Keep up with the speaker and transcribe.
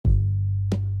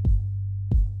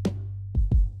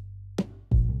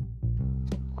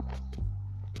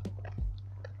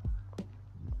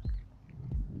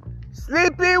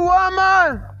Sleepy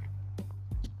woman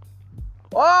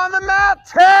on the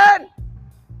mountain,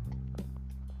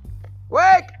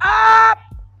 wake up!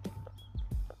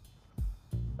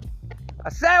 I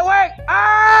say wake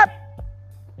up!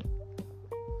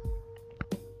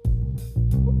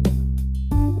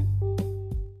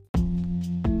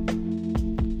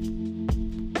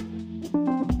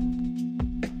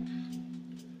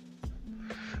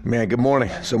 Man, good morning.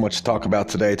 So much to talk about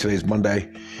today. Today's Monday,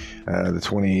 the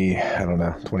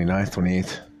 29th,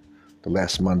 28th, the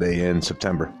last Monday in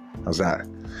September. How's that?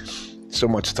 So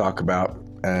much to talk about,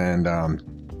 and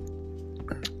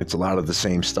it's a lot of the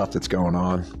same stuff that's going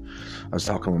on. I was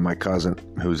talking with my cousin,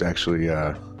 who's actually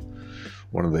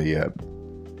one of the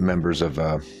members of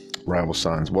Rival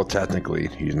Sons. Well, technically,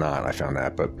 he's not. I found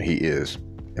that, but he is,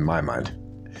 in my mind,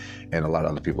 and a lot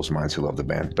of other people's minds who love the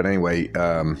band. But anyway,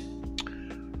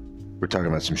 we're talking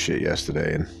about some shit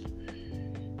yesterday, and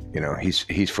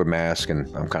he's for mask,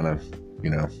 and I'm kind of,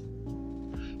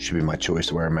 should be my choice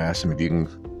to wear a mask. I mean, if you can.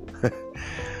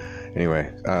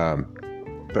 Anyway,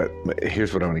 but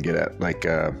here's what I want to get at, like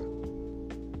the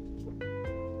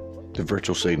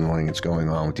virtual signaling that's going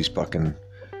on with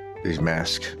these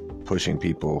mask pushing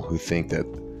people who think that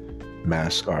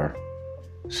masks are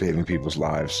saving people's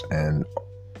lives, and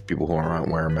people who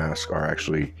aren't wearing masks are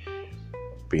actually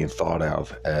being thought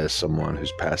of as someone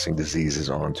who's passing diseases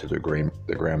on to their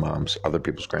grandmoms, other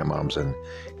people's grandmoms, and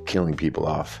killing people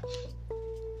off.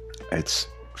 It's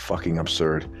fucking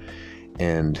absurd,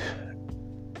 and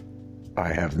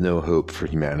I have no hope for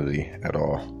humanity at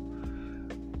all.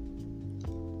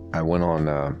 I went on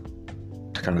to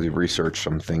kind of do research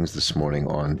some things this morning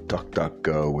on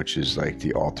DuckDuckGo, which is like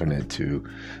the alternate to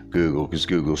Google, because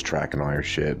Google's tracking all your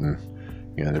shit, and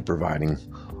they're providing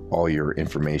all your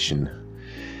information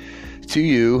to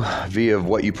you via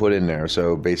what you put in there.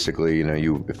 So basically,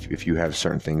 if you have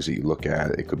certain things that you look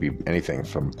at, it could be anything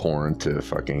from porn to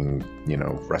fucking,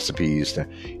 recipes to,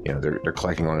 they're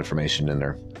collecting all information, and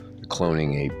they're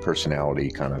cloning a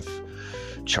personality kind of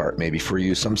chart maybe for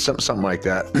you, something like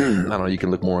that. I don't know, you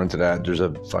can look more into that. There's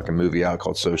a fucking movie out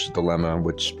called Social Dilemma,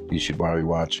 which you should probably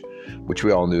watch, which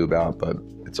we all knew about, but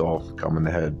it's all coming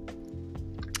to head.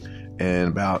 And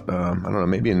about, I don't know,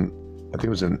 maybe I think it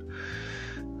was in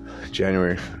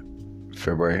January,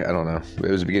 February, I don't know.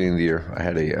 It was the beginning of the year. I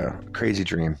had a crazy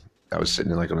dream. I was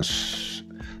sitting in like a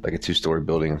 2-story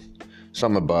building,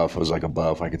 something above. I was like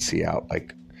above. I could see out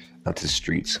to the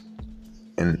streets.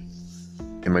 And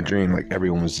in my dream, like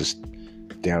everyone was just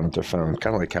down at their phone,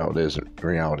 kind of like how it is in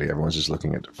reality. Everyone's just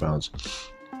looking at their phones.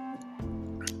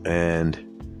 And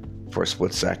for a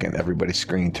split second, everybody's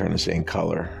screen turned the same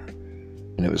color,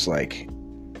 and it was like,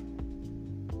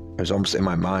 it was almost in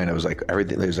my mind. I was like,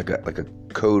 everything, there was like a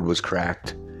code was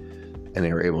cracked, and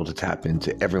they were able to tap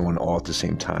into everyone all at the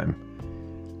same time.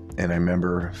 And I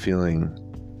remember feeling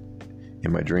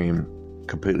in my dream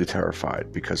completely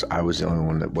terrified because I was the only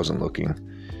one that wasn't looking.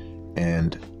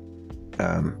 And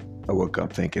I woke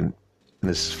up thinking,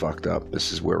 this is fucked up.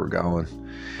 This is where we're going.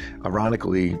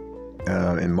 Ironically,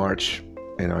 in March,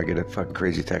 I get a fucking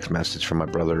crazy text message from my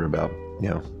brother about,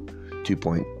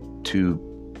 2.2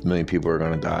 million people are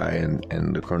going to die,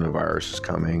 and the coronavirus is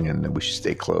coming, and we should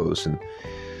stay close, and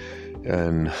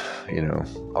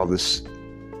all this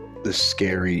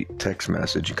scary text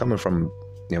message coming from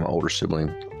my older sibling.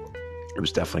 It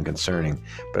was definitely concerning,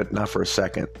 but not for a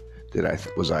second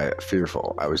was I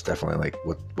fearful. I was definitely like,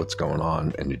 what's going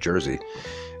on in New Jersey?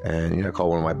 And I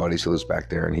called one of my buddies who lives back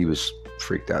there, and he was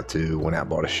freaked out too. Went out,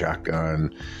 bought a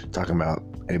shotgun, talking about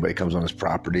anybody comes on his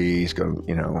property, he's going,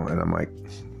 and I'm like,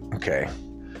 okay.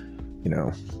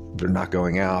 They're not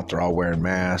going out. They're all wearing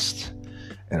masks.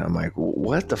 And I'm like,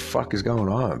 what the fuck is going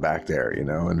on back there? And,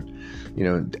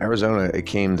 Arizona, it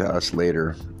came to us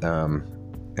later.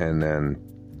 And then,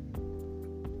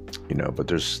 but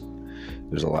there's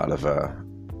a lot of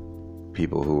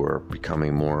people who are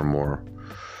becoming more and more,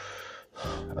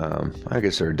 I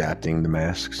guess they're adapting to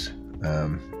masks,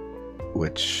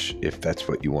 which if that's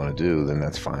what you want to do, then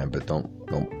that's fine. But don't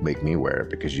make me wear it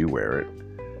because you wear it.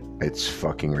 It's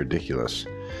fucking ridiculous.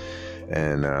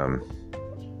 And, I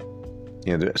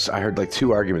heard like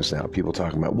 2 arguments now. People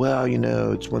talking about, well,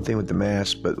 it's one thing with the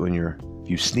mask, but when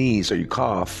you sneeze or you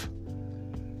cough,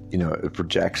 it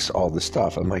projects all this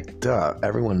stuff. I'm like, duh,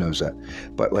 everyone knows that.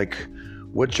 But like,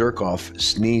 what jerk off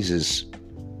sneezes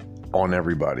on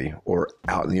everybody or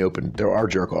out in the open? There are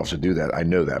jerk offs that do that. I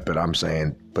know that, but I'm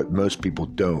saying, but most people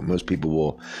don't. Most people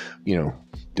will,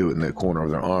 do it in the corner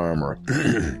of their arm, or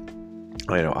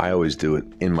I always do it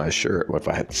in my shirt if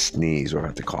I have to sneeze or I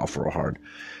have to cough real hard.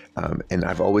 And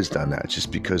I've always done that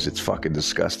just because it's fucking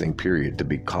disgusting, period, to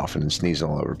be coughing and sneezing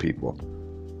all over people.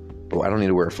 But I don't need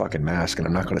to wear a fucking mask, and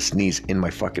I'm not going to sneeze in my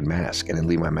fucking mask and then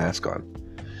leave my mask on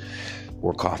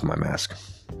or cough in my mask.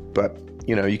 But,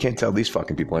 you know, you can't tell these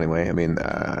fucking people anyway. I mean,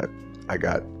 I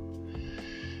got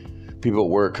people at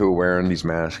work who are wearing these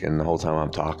masks, and the whole time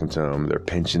I'm talking to them, they're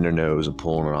pinching their nose and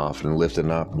pulling it off and lifting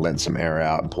it up and letting some air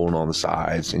out and pulling on the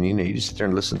sides. And, you know, you just sit there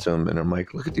and listen to them, and I'm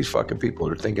like, look at these fucking people.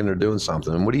 They're thinking they're doing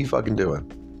something. And what are you fucking doing?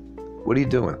 What are you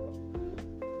doing?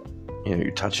 You know,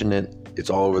 you're touching it.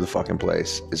 It's all over the fucking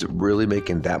place. Is it really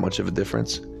making that much of a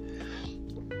difference?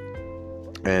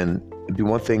 And it'd be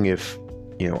one thing if,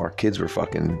 you know, our kids were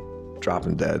fucking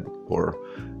dropping dead, or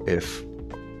if,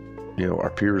 you know,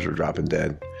 our peers were dropping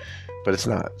dead. But it's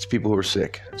not. It's people who are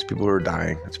sick. It's people who are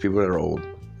dying. It's people that are old.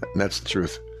 And that's the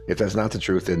truth. If that's not the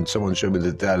truth, then someone show me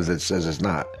the data that says it's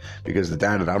not. Because the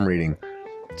data that I'm reading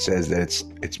says that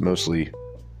it's mostly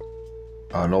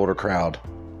an older crowd,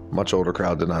 much older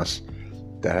crowd than us,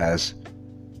 that has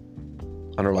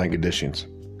underlying conditions.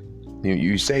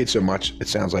 You say it so much, it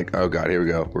sounds like, oh God, here we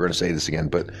go. We're going to say this again.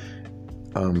 But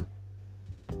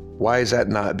why is that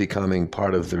not becoming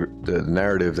part of the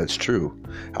narrative that's true?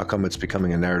 How come it's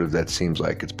becoming a narrative that seems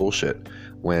like it's bullshit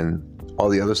when all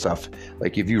the other stuff,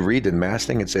 like if you read the mask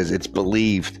thing, it says it's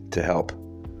believed to help.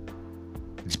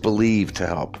 It's believed to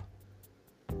help.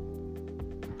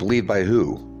 Believed by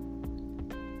who?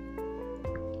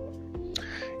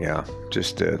 Yeah,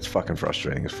 just it's fucking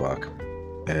frustrating as fuck.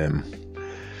 And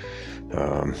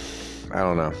I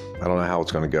don't know. I don't know how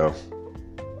it's going to go.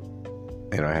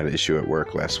 You know, I had an issue at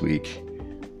work last week.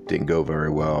 Didn't go very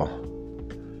well.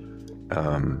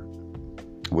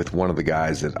 With one of the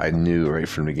guys that I knew right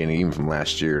from the beginning, even from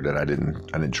last year, that I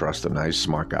didn't trust him. Now, he's a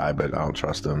smart guy, but I don't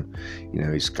trust him. You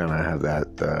know, he's kind of have that,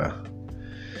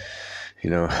 you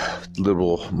know,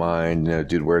 liberal mind. You know,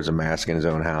 dude wears a mask in his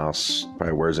own house,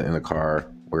 probably wears it in the car,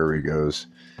 wherever he goes.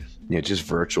 You know, just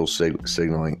virtual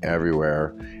signaling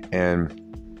everywhere. And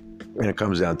when it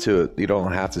comes down to it, you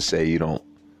don't have to say you don't.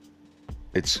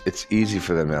 It's easy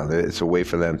for them now. It's a way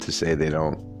for them to say they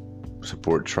don't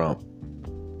support Trump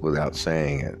without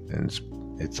saying it. And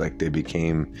it's like they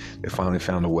finally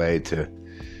found a way to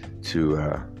you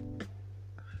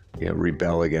know,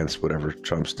 rebel against whatever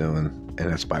Trump's doing. And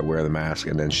that's by wearing the mask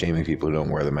and then shaming people who don't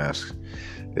wear the mask.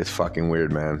 It's fucking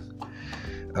weird, man.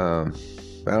 I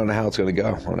don't know how it's going to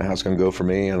go. I don't know how it's going to go for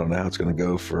me. I don't know how it's going to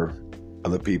go for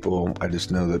other people. I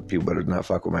just know that people better not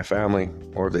fuck with my family.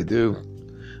 Or if they do,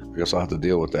 I guess I'll have to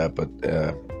deal with that. But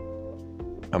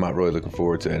I'm not really looking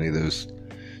forward to any of those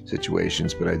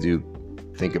situations. But I do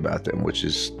think about them, which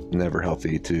is never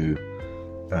healthy to,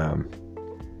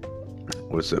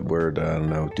 what's that word? I don't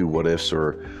know, do what ifs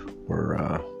or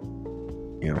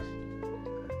you know,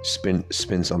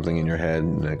 spin something in your head,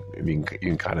 and you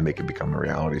can kind of make it become a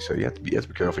reality. So you have to be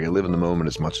careful. You live in the moment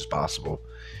as much as possible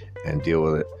and deal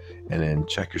with it, and then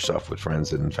check yourself with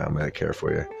friends and family that care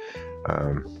for you.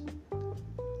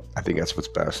 I think that's what's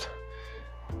best.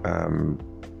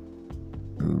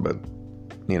 But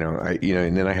you know,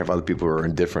 and then I have other people who are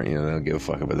indifferent. You know, they don't give a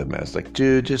fuck about the mask. Like,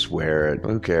 dude, just wear it.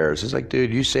 Who cares? It's like,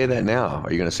 dude, you say that now.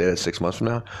 Are you gonna say that 6 months from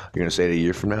now? Are you gonna say it a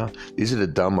year from now? These are the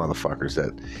dumb motherfuckers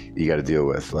that you got to deal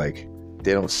with. Like,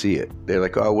 they don't see it. They're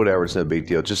like, oh, whatever, it's no big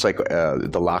deal. Just like the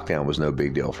lockdown was no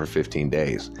big deal for 15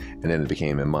 days, and then it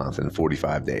became a month and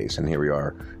 45 days, and here we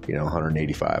are, you know,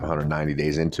 185, 190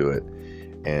 days into it,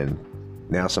 and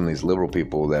now some of these liberal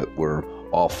people that were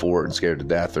all for it and scared to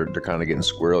death, they're kind of getting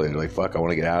squirrely. They're like, fuck, I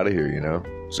want to get out of here, you know?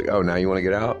 It's like, oh, now you want to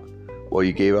get out? Well,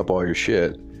 you gave up all your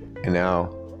shit, and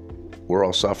now we're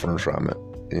all suffering from it,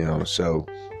 you know? So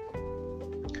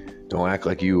don't act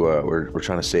like you we're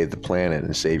trying to save the planet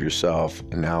and save yourself,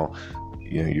 and now,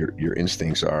 you know, your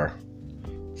instincts are,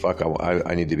 fuck,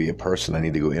 I need to be a person. I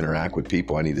need to go interact with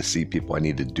people. I need to see people. I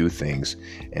need to do things.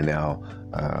 And now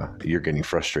you're getting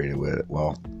frustrated with it.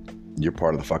 Well, you're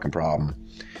part of the fucking problem.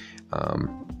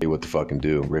 What the fucking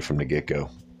do right from the get-go.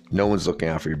 No one's looking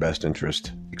out for your best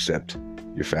interest except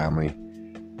your family,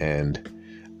 and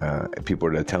people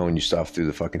are telling you stuff through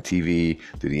the fucking TV,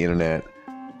 through the internet.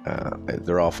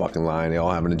 They're all fucking lying. They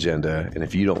all have an agenda, and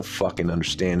if you don't fucking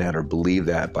understand that or believe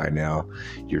that by now,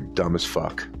 you're dumb as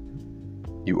fuck.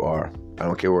 You are. I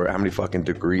don't care how many fucking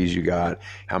degrees you got,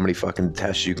 how many fucking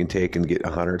tests you can take and get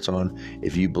 100s on.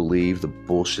 If you believe the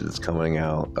bullshit that's coming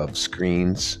out of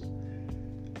screens,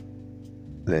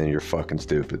 then you're fucking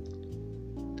stupid.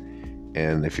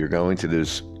 And if you're going to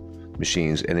those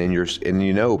machines, and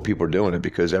you know people are doing it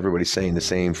because everybody's saying the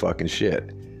same fucking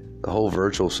shit. The whole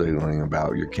virtual signaling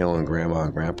about you're killing grandma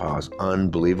and grandpa is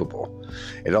unbelievable.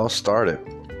 It all started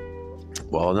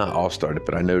well, not all started,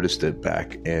 but I noticed it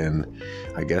back in,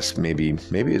 I guess maybe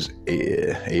it's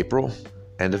April,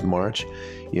 end of March.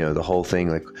 The whole thing,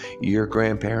 like, your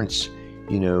grandparents,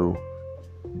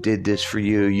 did this for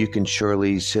you. You can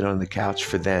surely sit on the couch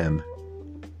for them.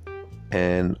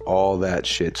 And all that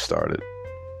shit started.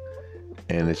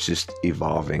 And it's just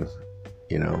evolving,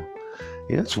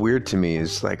 It's weird to me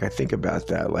is, like, I think about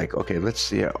that, like, okay, let's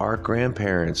see, our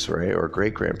grandparents, right, or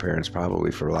great-grandparents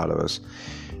probably for a lot of us,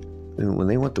 when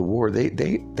they went to war,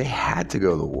 they had to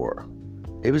go to war.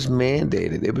 It was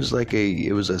mandated. It was like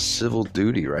it was a civil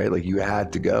duty, right? Like, you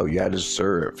had to go, you had to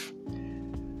serve.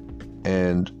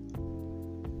 And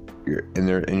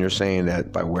you're saying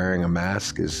that by wearing a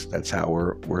mask that's how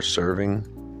we're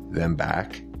serving them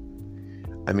back.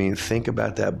 I mean, think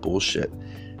about that bullshit.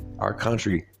 Our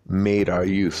country made our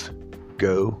youth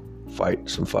go fight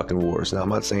some fucking wars. Now, I'm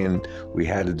not saying we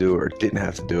had to do it or didn't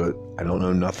have to do it. I don't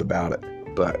know enough about it.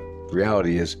 But the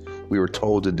reality is, we were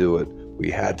told to do it.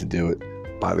 We had to do it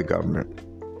by the government.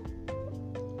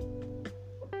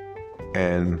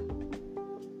 And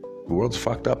the world's a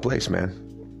fucked up place, man.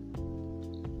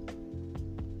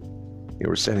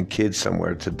 We're sending kids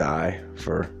somewhere to die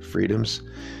for freedoms.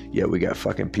 Yet we got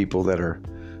fucking people that are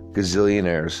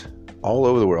gazillionaires all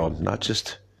over the world, not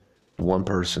just one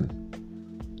person.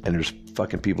 And there's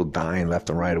fucking people dying left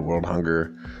and right of world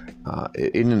hunger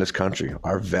in this country.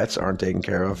 Our vets aren't taken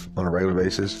care of on a regular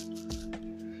basis.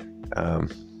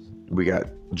 We got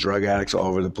drug addicts all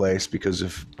over the place because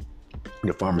of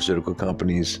the pharmaceutical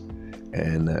companies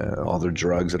and all their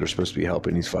drugs that are supposed to be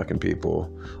helping these fucking people,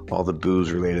 all the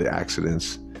booze-related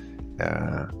accidents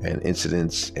and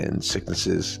incidents and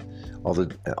sicknesses, all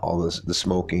the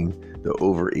smoking, the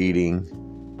overeating,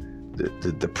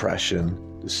 the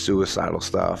depression, the suicidal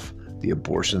stuff. The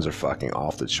abortions are fucking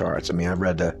off the charts. I mean, I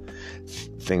read the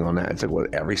thing on that. It's like,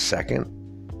 what, almost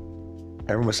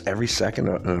every second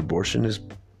an abortion is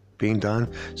being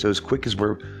done. So as quick as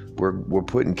we're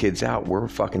putting kids out, we're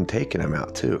fucking taking them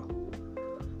out too.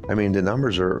 I mean, the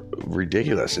numbers are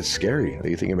ridiculous. It's scary.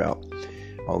 You think about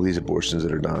all these abortions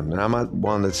that are done. And I'm not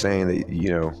one that's saying that,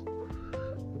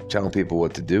 telling people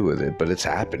what to do with it, but it's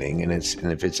happening. And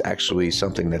if it's actually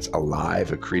something that's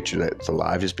alive, a creature that's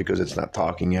alive, just because it's not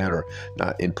talking yet or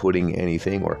not inputting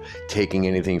anything or taking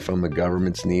anything from the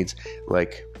government's needs,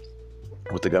 like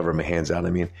what the government hands out, I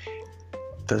mean,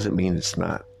 doesn't mean it's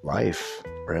not life,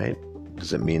 right?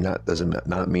 Does it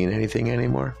not mean anything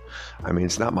anymore? I mean,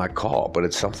 it's not my call, but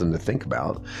it's something to think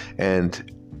about.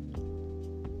 And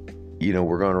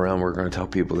we're going around, we're going to tell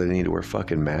people they need to wear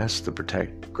fucking masks to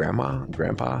protect grandma and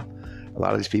grandpa. A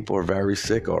lot of these people are very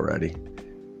sick already.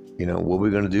 What are we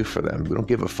going to do for them? We don't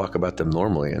give a fuck about them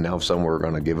normally. And now if we're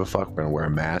going to give a fuck, we're going to wear a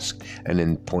mask and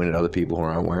then point at other people who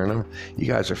aren't wearing them. You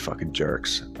guys are fucking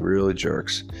jerks, really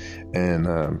jerks. And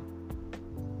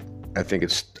I think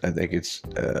it's an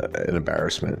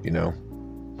embarrassment. A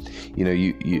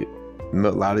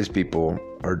lot of these people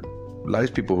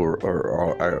who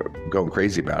are going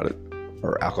crazy about it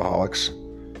are alcoholics,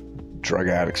 drug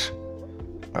addicts.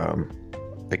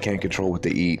 They can't control what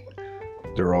they eat.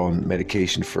 They're on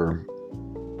medication for,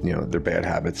 their bad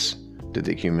habits that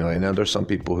they accumulate. Now, there's some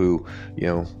people who,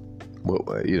 if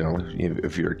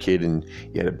you're a kid and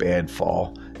you had a bad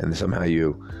fall and somehow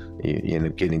you end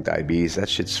up getting diabetes, that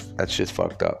shit's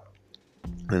fucked up.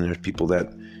 And there's people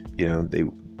that,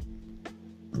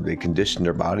 they conditioned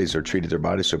their bodies or treated their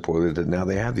bodies so poorly that now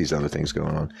they have these other things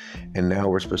going on. And now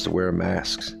we're supposed to wear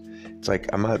masks. It's like,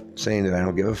 I'm not saying that I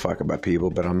don't give a fuck about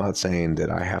people, but I'm not saying that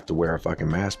I have to wear a fucking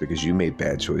mask because you made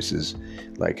bad choices.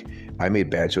 Like, I made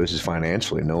bad choices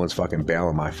financially. No one's fucking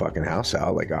bailing my fucking house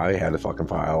out. Like, I had to fucking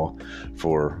file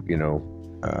for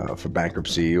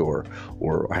bankruptcy or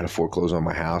I had to foreclose on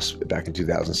my house back in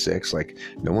 2006. Like,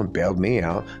 no one bailed me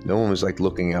out. No one was like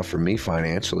looking out for me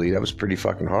financially. That was pretty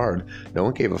fucking hard. No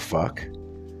one gave a fuck,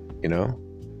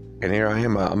 And here I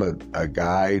am. I'm a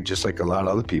guy just like a lot of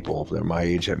other people that are my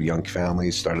age, have young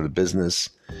families, started a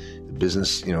business. The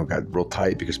business, got real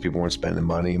tight because people weren't spending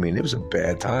money. I mean, it was a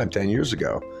bad time 10 years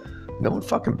ago. No one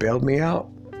fucking bailed me out.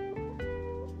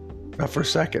 Not for a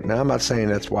second. Now, I'm not saying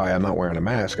that's why I'm not wearing a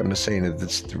mask. I'm just saying that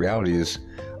the reality is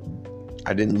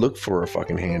I didn't look for a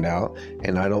fucking handout,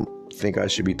 and I don't think I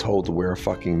should be told to wear a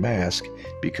fucking mask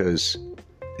because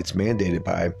it's mandated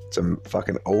by some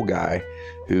fucking old guy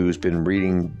who's been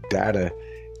reading data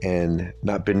and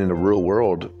not been in the real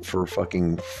world for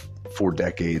fucking 4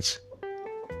 decades,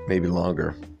 maybe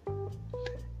longer.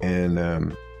 And, I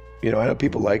know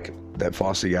people like that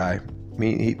Fossey guy. I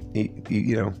mean,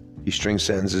 he strings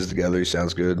sentences together. He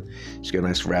sounds good. He's got a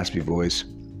nice raspy voice.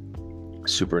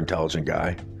 Super intelligent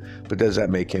guy. But does that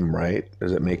make him right?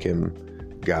 Does it make him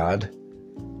God?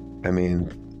 I mean,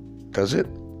 does it?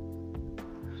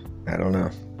 I don't know.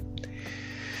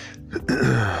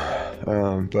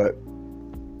 But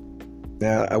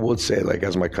yeah, I would say, like,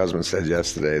 as my cousin said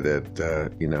yesterday, that,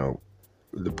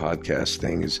 the podcast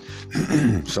thing is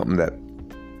something that,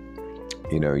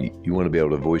 you want to be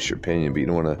able to voice your opinion, but you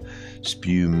don't want to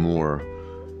spew more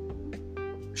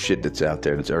shit that's out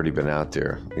there, that's already been out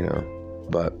there,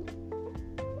 But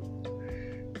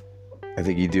I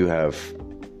think you do have,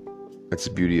 that's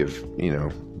the beauty of,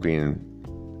 being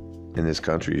in this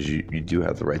country, is you do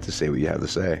have the right to say what you have to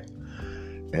say.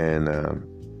 And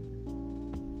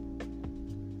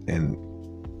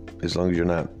as long as you're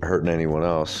not hurting anyone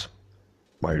else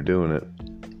while you're doing it,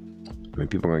 I mean,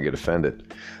 people are going to get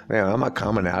offended. I'm not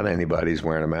commenting out on anybody who's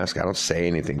wearing a mask. I don't say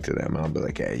anything to them. I'll be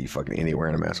like, hey, you fucking idiot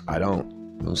wearing a mask. I don't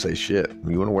say shit.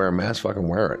 You want to wear a mask, fucking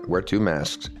wear it. Wear 2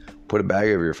 masks. Put a bag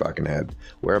over your fucking head.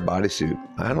 Wear a bodysuit.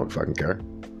 I don't fucking care.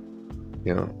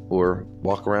 Or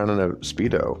walk around in a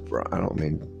Speedo.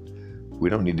 We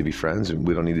don't need to be friends, and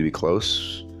we don't need to be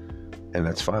close, and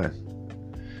that's fine.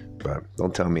 But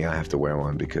don't tell me I have to wear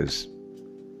one because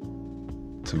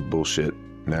some bullshit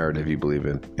narrative you believe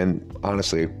in. And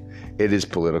honestly, it is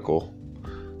political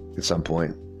at some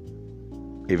point.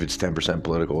 If it's 10%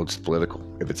 political, it's political.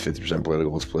 If it's 50%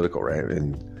 political, it's political, right?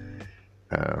 And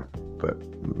but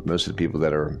most of the people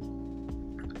that are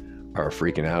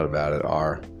freaking out about it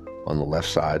are on the left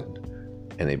side,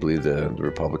 and they believe the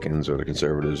Republicans or the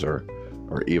conservatives are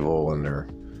evil, and they're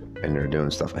doing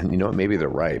stuff. And maybe they're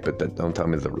right, but don't tell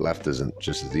me the left isn't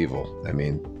just as evil. I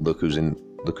mean, look who's on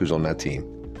that team,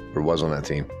 or was on that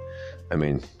team. I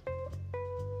mean,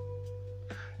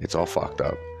 it's all fucked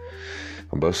up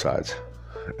on both sides.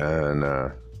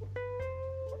 And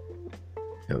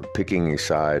picking a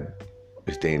side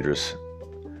is dangerous,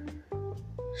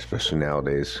 especially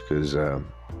nowadays, because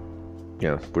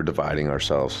we're dividing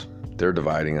ourselves. They're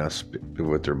dividing us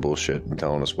with their bullshit and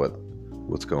telling us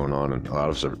what's going on, and a lot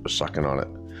of us are sucking on it,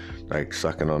 like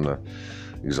sucking on the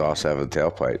exhaust out of the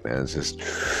tailpipe, man. It's just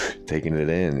taking it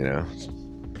in,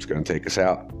 It's going to take us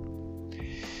out.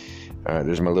 All right,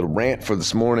 there's my little rant for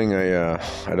this morning.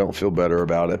 I don't feel better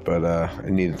about it, but I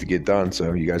needed to get done.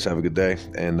 So you guys have a good day,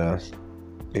 and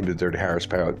maybe the Dirty Harris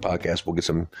podcast will get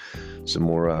some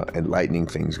more enlightening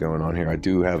things going on here. I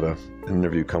do have an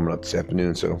interview coming up this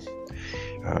afternoon, so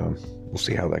we'll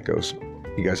see how that goes.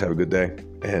 You guys have a good day,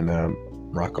 and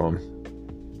rock on.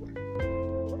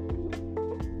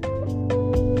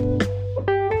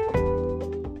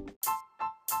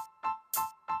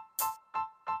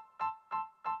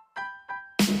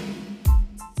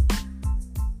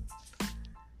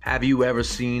 Have you ever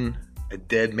seen a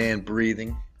dead man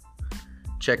breathing?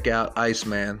 Check out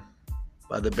Iceman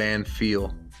by the band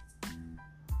Feel.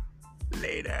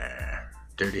 Later.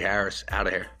 Dirty Harris, out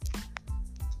of here.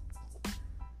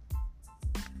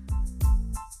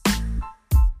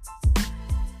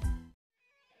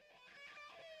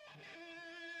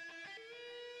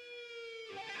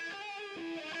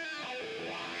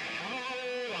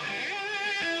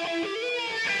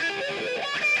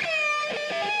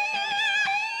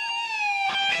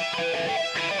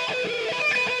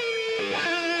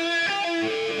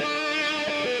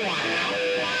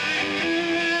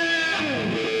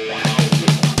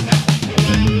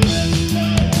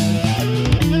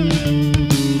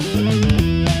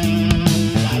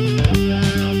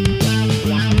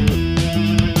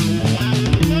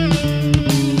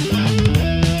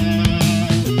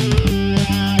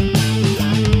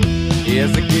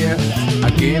 Here's a gift, I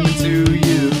give it to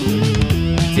you.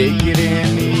 Take it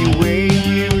any way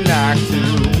you like to.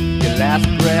 Your last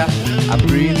breath, I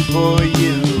breathe for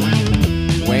you.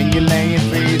 When you're laying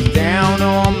face down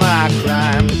on my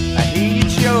crime, I hear you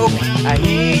choke, I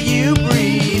hear you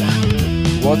breathe.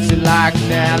 What's it like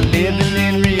now living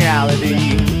in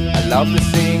reality? I love to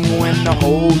sing when the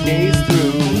whole day's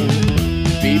through.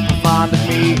 People fond of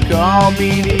me, call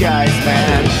me the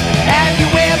Iceman. Have you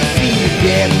ever seen a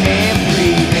dead man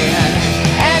breathing?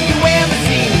 Have you ever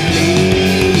seen him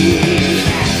bleed?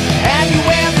 Have you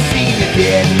ever seen a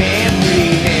dead man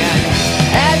breathing?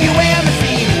 Have you ever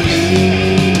seen him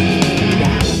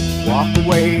bleed? Walk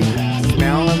away,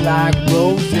 smelling like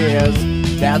roses.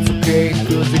 That's okay,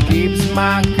 cause it keeps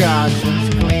my conscience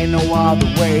clean. No other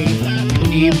way to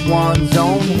keep one's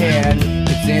own head.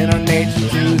 It's in our nature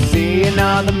to see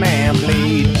another man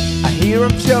bleed. I hear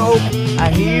him choke,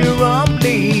 I hear him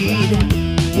bleed.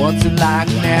 What's it like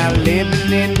now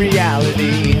living in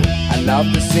reality? I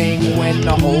love to sing when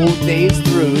the whole day's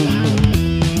through.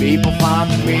 People find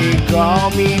me, call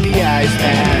me the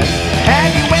Iceman.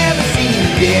 Have you ever seen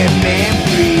a dead man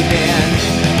breathing?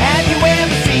 Have you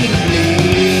ever seen him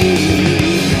bleed?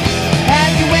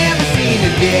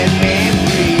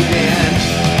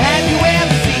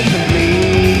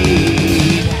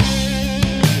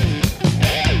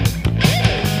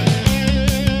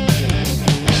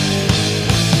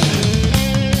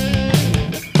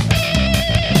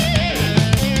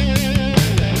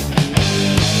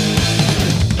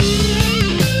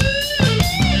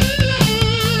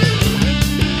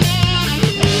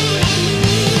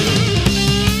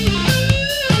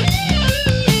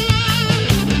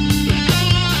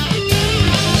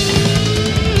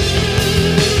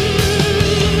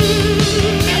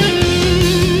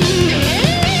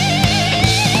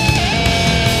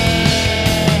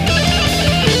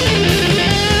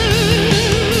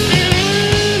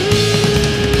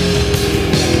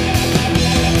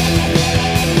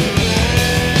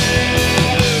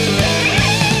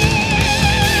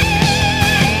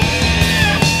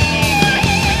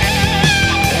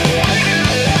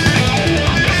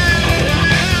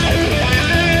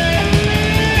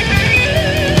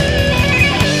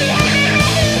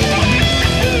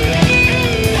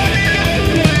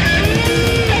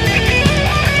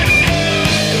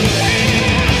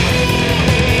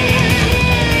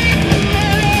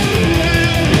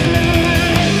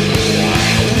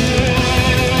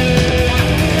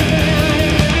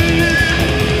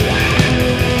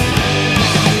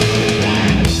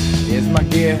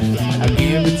 here, I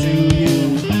give it to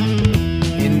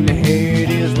you. In the head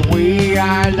is the way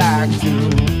I like to.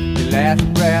 Your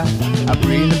last breath, I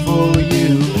breathe it for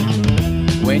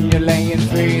you. When you're laying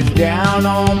face down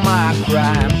on my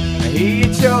crime, I hear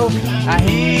you choke, I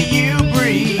hear you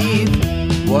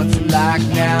breathe. What's it like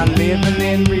now living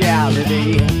in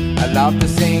reality? I love to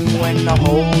sing when the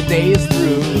whole day is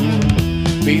through.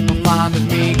 People fond of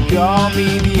me, call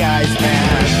me the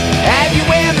Iceman. Have you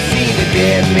ever seen a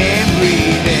dead man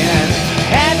breathing?